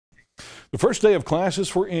The first day of classes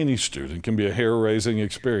for any student can be a hair-raising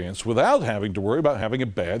experience without having to worry about having a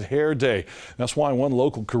bad hair day. That's why one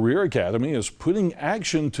local career academy is putting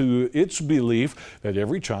action to its belief that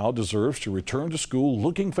every child deserves to return to school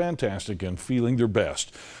looking fantastic and feeling their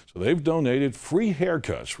best. So they've donated free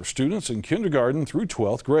haircuts for students in kindergarten through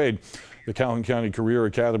 12th grade. The Calhoun County Career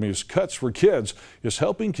Academy's Cuts for Kids is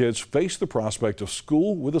helping kids face the prospect of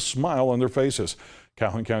school with a smile on their faces.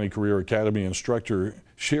 Calhoun County Career Academy instructor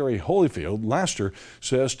Sherry Holyfield Laster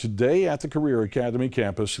says today at the Career Academy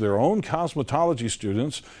campus, their own cosmetology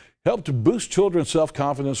students helped boost children's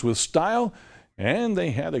self-confidence with style, and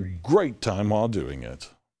they had a great time while doing it.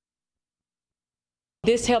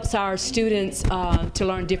 This helps our students to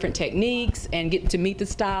learn different techniques and get to meet the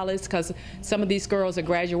stylists, because some of these girls are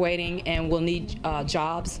graduating and will need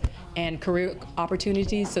jobs and career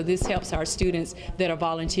opportunities. So this helps our students that are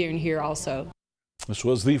volunteering here also. This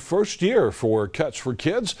was the first year for Cuts for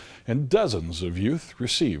Kids, and dozens of youth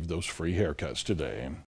received those free haircuts today.